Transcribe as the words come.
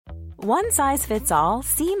One size fits all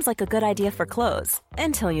seems like a good idea for clothes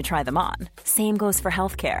until you try them on. Same goes for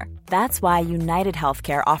healthcare. That's why United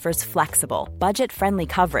Healthcare offers flexible, budget-friendly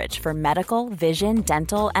coverage for medical, vision,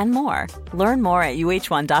 dental, and more. Learn more at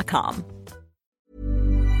uh1.com.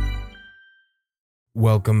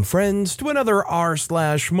 Welcome, friends, to another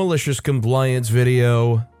rSlash malicious compliance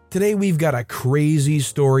video. Today we've got a crazy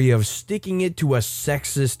story of sticking it to a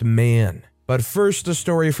sexist man. But first, a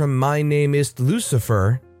story from My Name is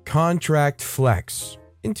Lucifer, Contract Flex.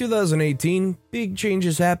 In 2018, big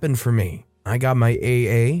changes happened for me. I got my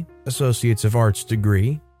AA, Associates of Arts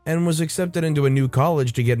degree, and was accepted into a new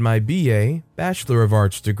college to get my BA, Bachelor of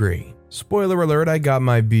Arts degree. Spoiler alert, I got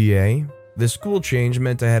my BA. The school change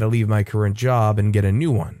meant I had to leave my current job and get a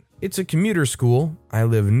new one. It's a commuter school, I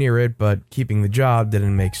live near it, but keeping the job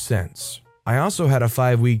didn't make sense. I also had a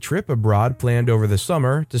 5-week trip abroad planned over the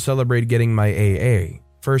summer to celebrate getting my AA,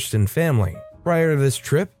 First in Family. Prior to this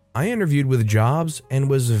trip, I interviewed with jobs and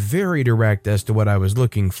was very direct as to what I was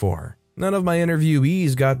looking for. None of my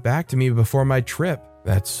interviewees got back to me before my trip.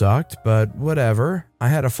 That sucked, but whatever. I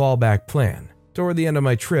had a fallback plan. Toward the end of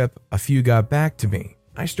my trip, a few got back to me.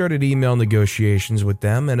 I started email negotiations with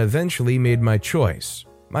them and eventually made my choice.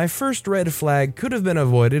 My first red flag could have been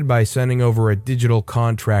avoided by sending over a digital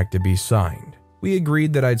contract to be signed. We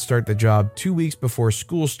agreed that I'd start the job 2 weeks before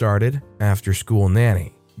school started, after school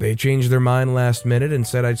nanny. They changed their mind last minute and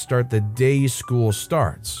said I'd start the day school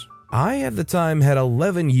starts. I, at the time, had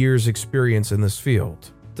 11 years experience in this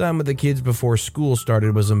field. Time with the kids before school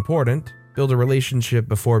started was important. Build a relationship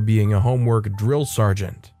before being a homework drill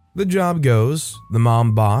sergeant. The job goes, the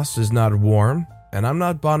mom boss is not warm, and I'm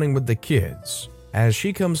not bonding with the kids, as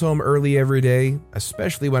she comes home early every day,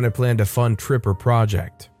 especially when I planned a fun trip or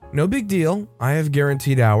project. No big deal, I have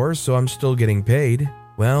guaranteed hours, so I'm still getting paid.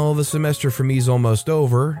 Well, the semester for me is almost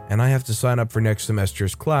over, and I have to sign up for next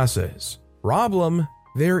semester's classes. Problem: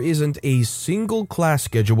 there isn't a single class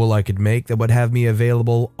schedule I could make that would have me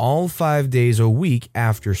available all 5 days a week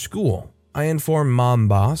after school. I inform mom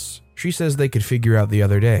boss. She says they could figure out the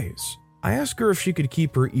other days. I ask her if she could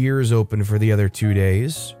keep her ears open for the other 2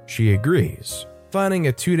 days. She agrees. Finding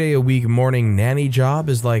a 2-day-a-week morning nanny job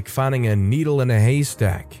is like finding a needle in a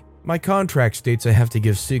haystack. My contract states I have to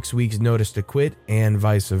give 6 weeks notice to quit and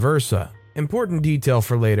vice versa. Important detail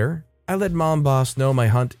for later. I let mom boss know my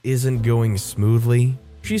hunt isn't going smoothly.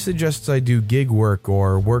 She suggests I do gig work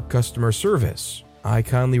or work customer service. I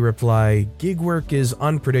kindly reply, gig work is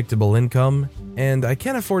unpredictable income, and I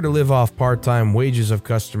can't afford to live off part-time wages of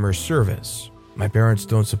customer service. My parents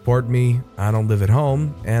don't support me, I don't live at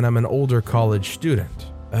home, and I'm an older college student.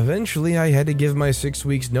 Eventually, I had to give my 6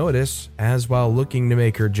 weeks notice, as while looking to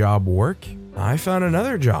make her job work, I found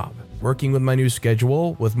another job, working with my new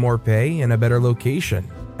schedule with more pay and a better location.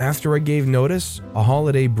 After I gave notice, a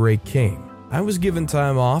holiday break came. I was given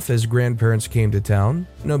time off as grandparents came to town.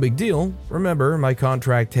 No big deal, remember my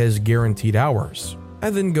contract has guaranteed hours.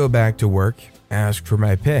 I then go back to work, ask for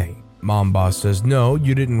my pay. Mom boss says no,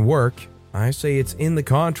 you didn't work. I say it's in the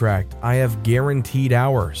contract, I have guaranteed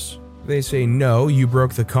hours. They say no, you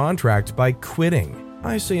broke the contract by quitting.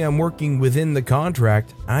 I say I'm working within the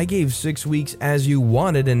contract, I gave 6 weeks as you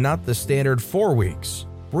wanted and not the standard 4 weeks.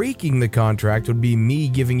 Breaking the contract would be me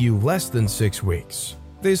giving you less than 6 weeks.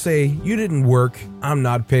 They say, you didn't work, I'm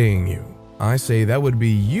not paying you. I say that would be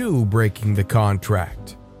you breaking the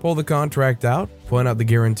contract. Pull the contract out, point out the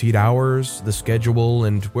guaranteed hours, the schedule,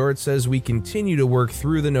 and where it says we continue to work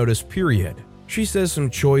through the notice period. She says some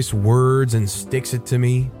choice words and sticks it to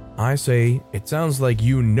me. I say, it sounds like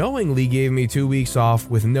you knowingly gave me 2 weeks off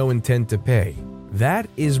with no intent to pay. That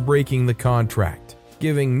is breaking the contract.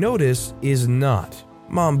 Giving notice is not.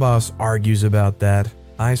 Mom boss argues about that.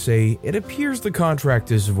 I say, it appears the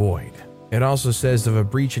contract is void. It also says if a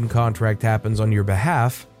breach in contract happens on your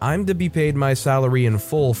behalf, I'm to be paid my salary in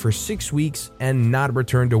full for 6 weeks and not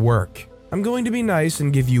return to work. I'm going to be nice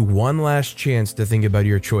and give you one last chance to think about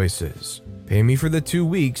your choices. Pay me for the 2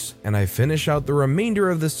 weeks and I finish out the remainder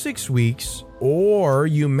of the 6 weeks, or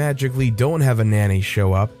you magically don't have a nanny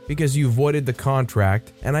show up because you voided the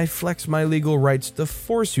contract and I flex my legal rights to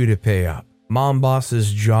force you to pay up. Mom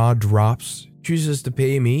boss's jaw drops, chooses to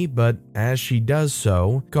pay me, but as she does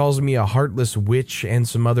so, calls me a heartless witch and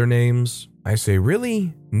some other names. I say,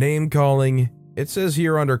 really? Name calling? It says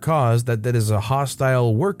here under cause that is a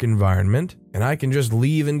hostile work environment, and I can just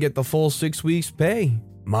leave and get the full 6 weeks pay.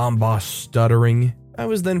 Mom boss stuttering. I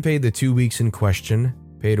was then paid the 2 weeks in question,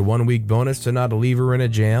 paid a 1 week bonus to not leave her in a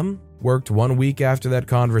jam, worked 1 week after that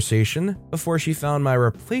conversation before she found my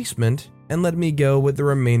replacement and let me go with the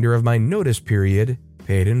remainder of my notice period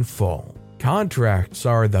paid in full. Contracts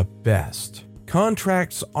are the best.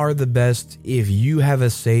 Contracts are the best if you have a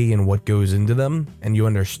say in what goes into them and you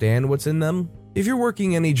understand what's in them. If you're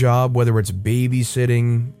working any job, whether it's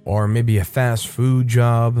babysitting or maybe a fast food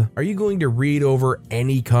job, are you going to read over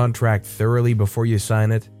any contract thoroughly before you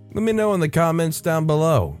sign it? Let me know in the comments down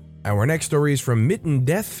below. Our next story is from Mitten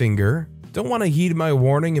Deathfinger. Don't want to heed my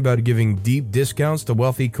warning about giving deep discounts to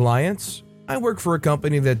wealthy clients? I work for a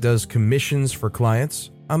company that does commissions for clients.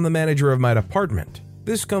 I'm the manager of my department.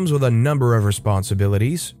 This comes with a number of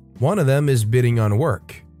responsibilities. One of them is bidding on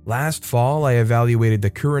work. Last fall, I evaluated the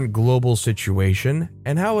current global situation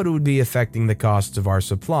and how it would be affecting the costs of our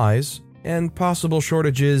supplies and possible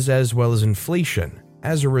shortages as well as inflation.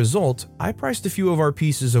 As a result, I priced a few of our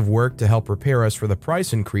pieces of work to help prepare us for the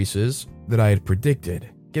price increases that I had predicted,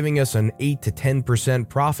 giving us an 8 to 10%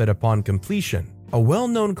 profit upon completion. A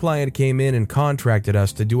well-known client came in and contracted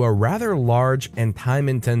us to do a rather large and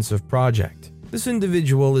time-intensive project. This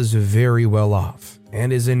individual is very well off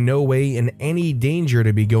and is in no way in any danger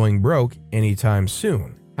to be going broke anytime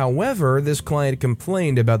soon. However, this client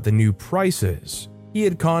complained about the new prices. He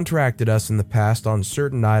had contracted us in the past on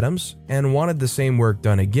certain items and wanted the same work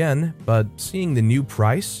done again, but seeing the new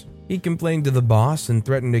price, he complained to the boss and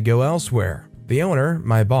threatened to go elsewhere. The owner,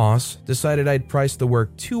 my boss, decided I'd priced the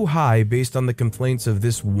work too high based on the complaints of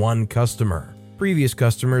this one customer. Previous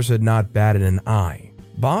customers had not batted an eye.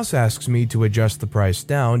 Boss asks me to adjust the price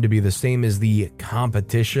down to be the same as the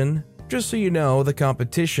competition. Just so you know, the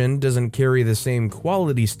competition doesn't carry the same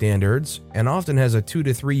quality standards and often has a 2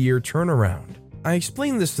 to 3 year turnaround. I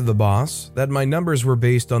explained this to the boss, that my numbers were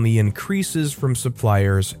based on the increases from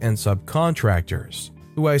suppliers and subcontractors,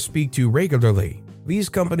 who I speak to regularly. These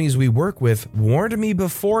companies we work with warned me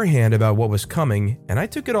beforehand about what was coming, and I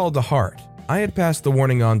took it all to heart. I had passed the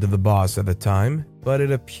warning on to the boss at the time, but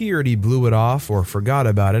it appeared he blew it off or forgot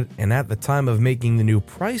about it, and at the time of making the new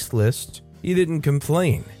price list, he didn't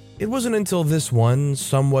complain. It wasn't until this one,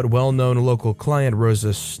 somewhat well-known local client rose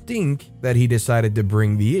a stink that he decided to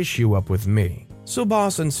bring the issue up with me. So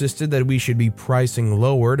boss insisted that we should be pricing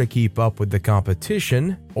lower to keep up with the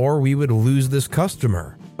competition, or we would lose this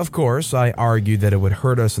customer. Of course, I argued that it would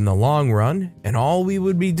hurt us in the long run, and all we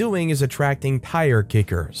would be doing is attracting tire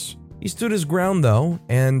kickers. He stood his ground though,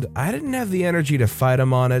 and I didn't have the energy to fight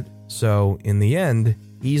him on it, so in the end,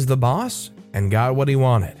 he's the boss and got what he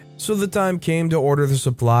wanted. So the time came to order the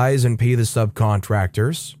supplies and pay the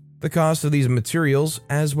subcontractors. The cost of these materials,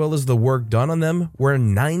 as well as the work done on them, were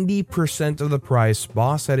 90% of the price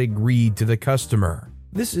boss had agreed to the customer.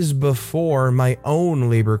 This is before my own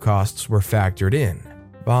labor costs were factored in.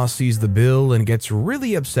 Boss sees the bill and gets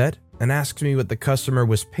really upset and asks me what the customer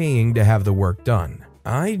was paying to have the work done.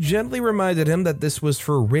 I gently reminded him that this was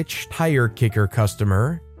for rich tire kicker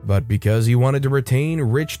customer, but because he wanted to retain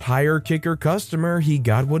rich tire kicker customer, he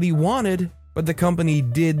got what he wanted, but the company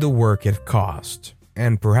did the work at cost,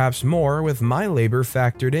 and perhaps more with my labor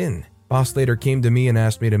factored in. Boss later came to me and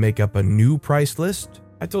asked me to make up a new price list.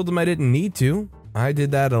 I told him I didn't need to. I did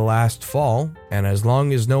that last fall, and as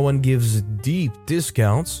long as no one gives deep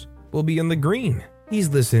discounts, we'll be in the green. He's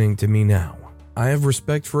listening to me now. I have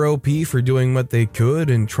respect for OP for doing what they could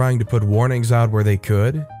and trying to put warnings out where they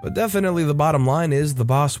could, but definitely the bottom line is the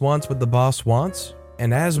boss wants what the boss wants,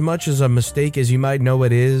 and as much as a mistake as you might know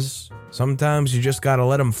it is, sometimes you just gotta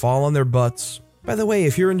let them fall on their butts. By the way,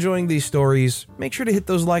 if you're enjoying these stories, make sure to hit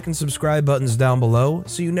those like and subscribe buttons down below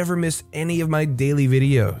so you never miss any of my daily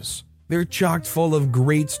videos. They're chock full of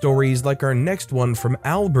great stories like our next one from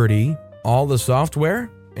Alberty. All the software?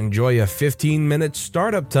 Enjoy a 15-minute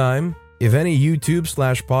startup time. If any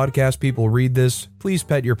YouTube/podcast people read this, please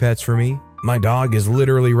pet your pets for me. My dog is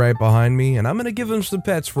literally right behind me, and I'm going to give him some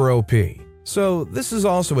pets for OP. So this is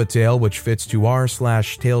also a tale which fits to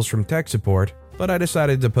r/Tales from Tech Support, but I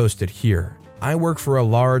decided to post it here. I work for a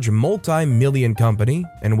large multi-million company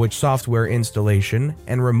in which software installation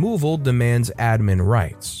and removal demands admin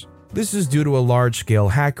rights. This is due to a large-scale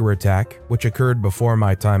hacker attack which occurred before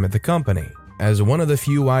my time at the company. As one of the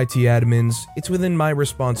few IT admins, it's within my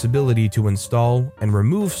responsibility to install and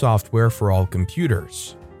remove software for all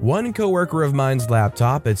computers. One coworker of mine's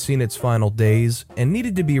laptop had seen its final days and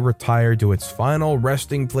needed to be retired to its final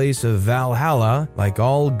resting place of Valhalla like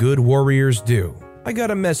all good warriors do. I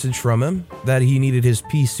got a message from him that he needed his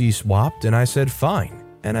PC swapped, and I said fine,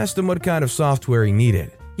 and asked him what kind of software he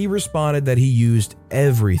needed. He responded that he used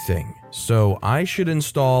everything, so I should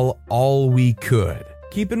install all we could.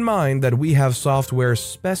 Keep in mind that we have software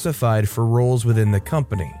specified for roles within the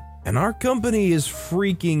company, and our company is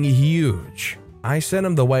freaking huge. I sent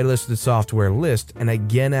him the whitelisted software list and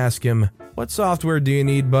again asked him, "What software do you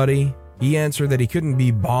need, buddy?" He answered that he couldn't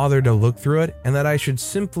be bothered to look through it and that I should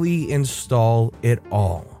simply install it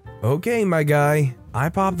all. Okay, my guy. I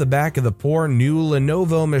popped the back of the poor new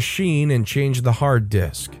Lenovo machine and changed the hard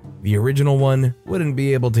disk. The original one wouldn't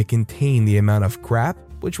be able to contain the amount of crap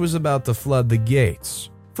which was about to flood the gates.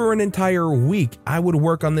 For an entire week, I would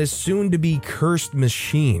work on this soon-to-be cursed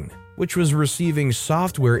machine, which was receiving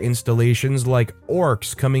software installations like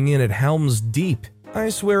orcs coming in at Helm's Deep. I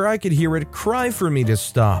swear I could hear it cry for me to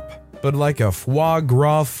stop. But like a foie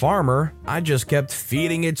gras farmer, I just kept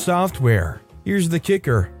feeding it software. Here's the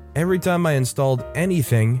kicker. Every time I installed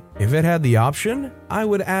anything, if it had the option, I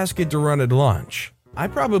would ask it to run at launch. I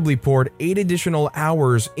probably poured 8 additional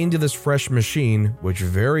hours into this fresh machine, which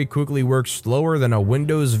very quickly works slower than a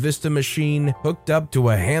Windows Vista machine hooked up to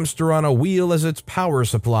a hamster on a wheel as its power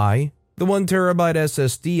supply. The 1TB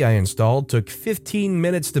SSD I installed took 15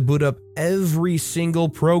 minutes to boot up every single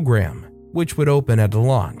program, which would open at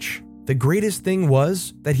launch. The greatest thing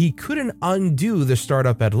was that he couldn't undo the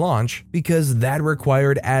startup at launch because that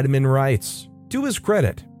required admin rights. To his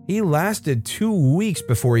credit, he lasted 2 weeks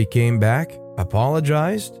before he came back,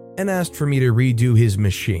 apologized, and asked for me to redo his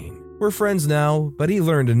machine. We're friends now, but he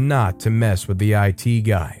learned not to mess with the IT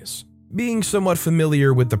guys. Being somewhat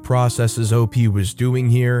familiar with the processes OP was doing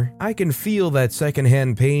here, I can feel that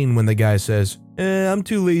secondhand pain when the guy says, I'm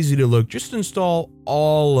too lazy to look, just install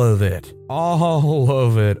all of it. All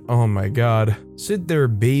of it, oh my god. Sit there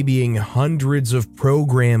babying hundreds of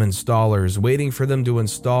program installers, waiting for them to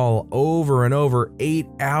install over and over 8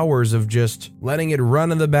 hours of just letting it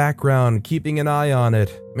run in the background, keeping an eye on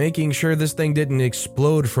it, making sure this thing didn't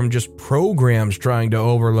explode from just programs trying to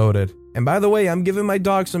overload it. And by the way, I'm giving my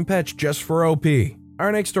dog some pets just for OP.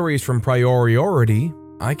 Our next story is from Priority.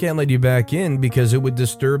 I can't let you back in because it would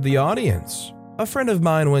disturb the audience. A friend of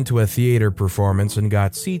mine went to a theater performance and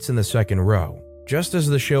got seats in the second row. Just as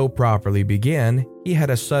the show properly began, he had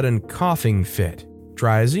a sudden coughing fit.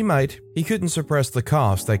 Try as he might, he couldn't suppress the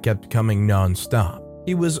coughs that kept coming non-stop.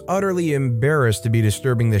 He was utterly embarrassed to be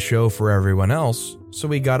disturbing the show for everyone else, so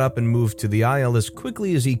he got up and moved to the aisle as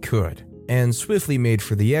quickly as he could, and swiftly made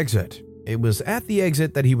for the exit. It was at the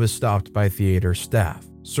exit that he was stopped by theater staff.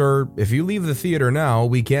 Sir, if you leave the theater now,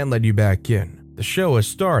 we can't let you back in. The show has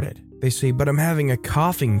started. They say, but I'm having a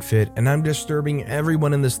coughing fit and I'm disturbing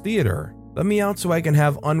everyone in this theater. Let me out so I can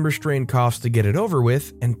have unrestrained coughs to get it over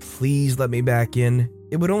with, and please let me back in.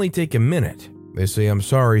 It would only take a minute. They say, I'm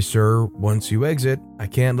sorry, sir. Once you exit, I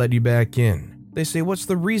can't let you back in. They say, what's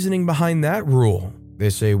the reasoning behind that rule? They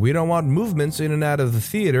say, we don't want movements in and out of the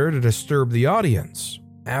theater to disturb the audience.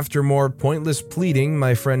 After more pointless pleading,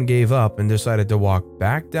 my friend gave up and decided to walk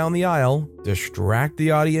back down the aisle, distract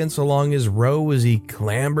the audience along his row as he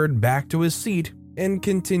clambered back to his seat, and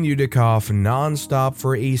continued to cough non-stop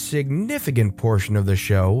for a significant portion of the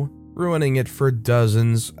show, ruining it for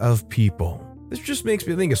dozens of people. This just makes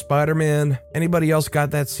me think of Spider-Man. Anybody else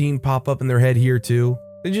got that scene pop up in their head here too?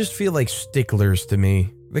 They just feel like sticklers to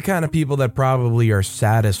me. The kind of people that probably are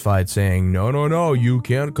satisfied saying, no, you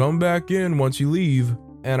can't come back in once you leave.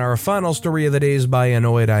 And our final story of the day is by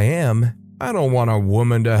Annoyed I Am. I don't want a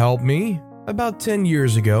woman to help me. About 10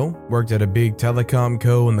 years ago, worked at a big telecom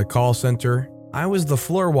co in the call center. I was the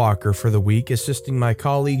floor walker for the week, assisting my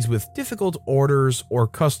colleagues with difficult orders or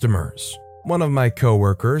customers. One of my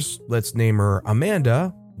coworkers, let's name her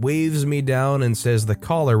Amanda, waves me down and says the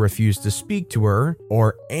caller refused to speak to her,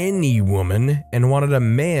 or any woman, and wanted a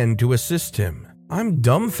man to assist him. I'm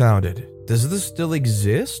dumbfounded. Does this still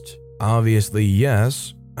exist? Obviously,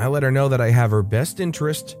 yes. I let her know that I have her best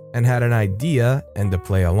interest and had an idea and to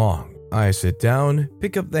play along. I sit down,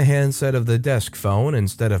 pick up the handset of the desk phone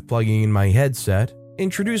instead of plugging in my headset,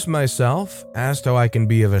 introduce myself, asked how I can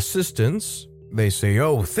be of assistance. They say,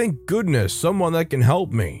 oh, thank goodness, someone that can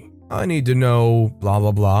help me. I need to know blah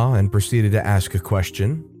blah blah, and proceeded to ask a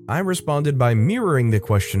question. I responded by mirroring the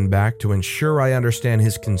question back to ensure I understand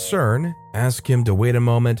his concern, ask him to wait a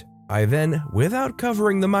moment. I then, without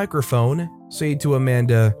covering the microphone, say to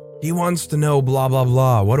Amanda, he wants to know blah blah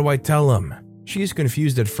blah, what do I tell him? She's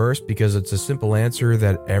confused at first because it's a simple answer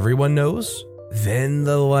that everyone knows. Then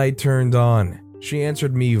the light turned on. She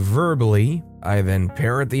answered me verbally. I then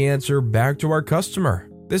parrot the answer back to our customer.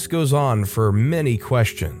 This goes on for many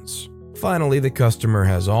questions. Finally, the customer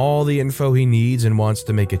has all the info he needs and wants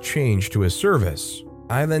to make a change to his service.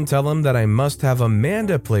 I then tell him that I must have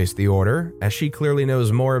Amanda place the order, as she clearly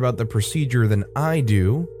knows more about the procedure than I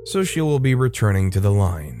do, so she will be returning to the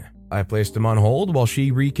line. I placed him on hold while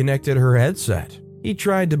she reconnected her headset. He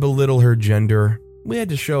tried to belittle her gender. We had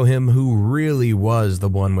to show him who really was the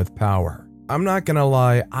one with power. I'm not gonna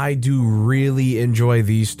lie, I do really enjoy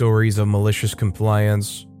these stories of malicious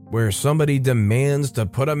compliance. where somebody demands to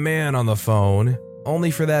put a man on the phone,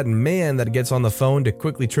 only for that man that gets on the phone to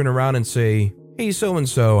quickly turn around and say, "Hey,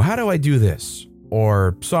 so-and-so, how do I do this?"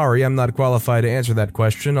 Or, "Sorry, I'm not qualified to answer that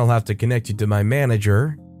question, I'll have to connect you to my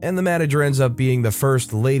manager." And the manager ends up being the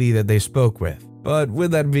first lady that they spoke with. But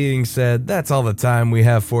with that being said, that's all the time we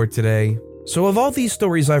have for today. So of all these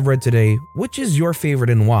stories I've read today, which is your favorite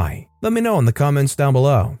and why? Let me know in the comments down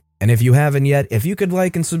below. And if you haven't yet, if you could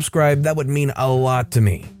like and subscribe, that would mean a lot to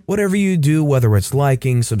me. Whatever you do, whether it's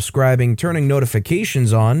liking, subscribing, turning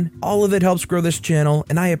notifications on, all of it helps grow this channel,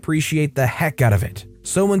 and I appreciate the heck out of it.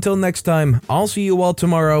 So until next time, I'll see you all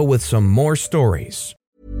tomorrow with some more stories.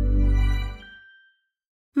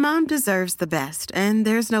 Mom deserves the best, and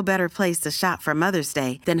there's no better place to shop for Mother's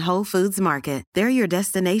Day than Whole Foods Market. They're your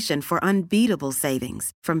destination for unbeatable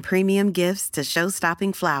savings, from premium gifts to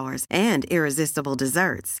show-stopping flowers and irresistible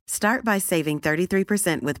desserts. Start by saving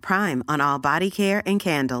 33% with Prime on all body care and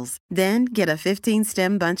candles. Then get a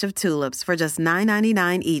 15-stem bunch of tulips for just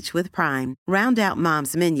 $9.99 each with Prime. Round out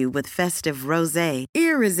Mom's menu with festive rosé,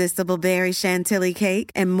 irresistible berry chantilly cake,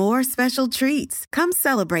 and more special treats. Come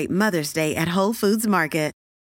celebrate Mother's Day at Whole Foods Market.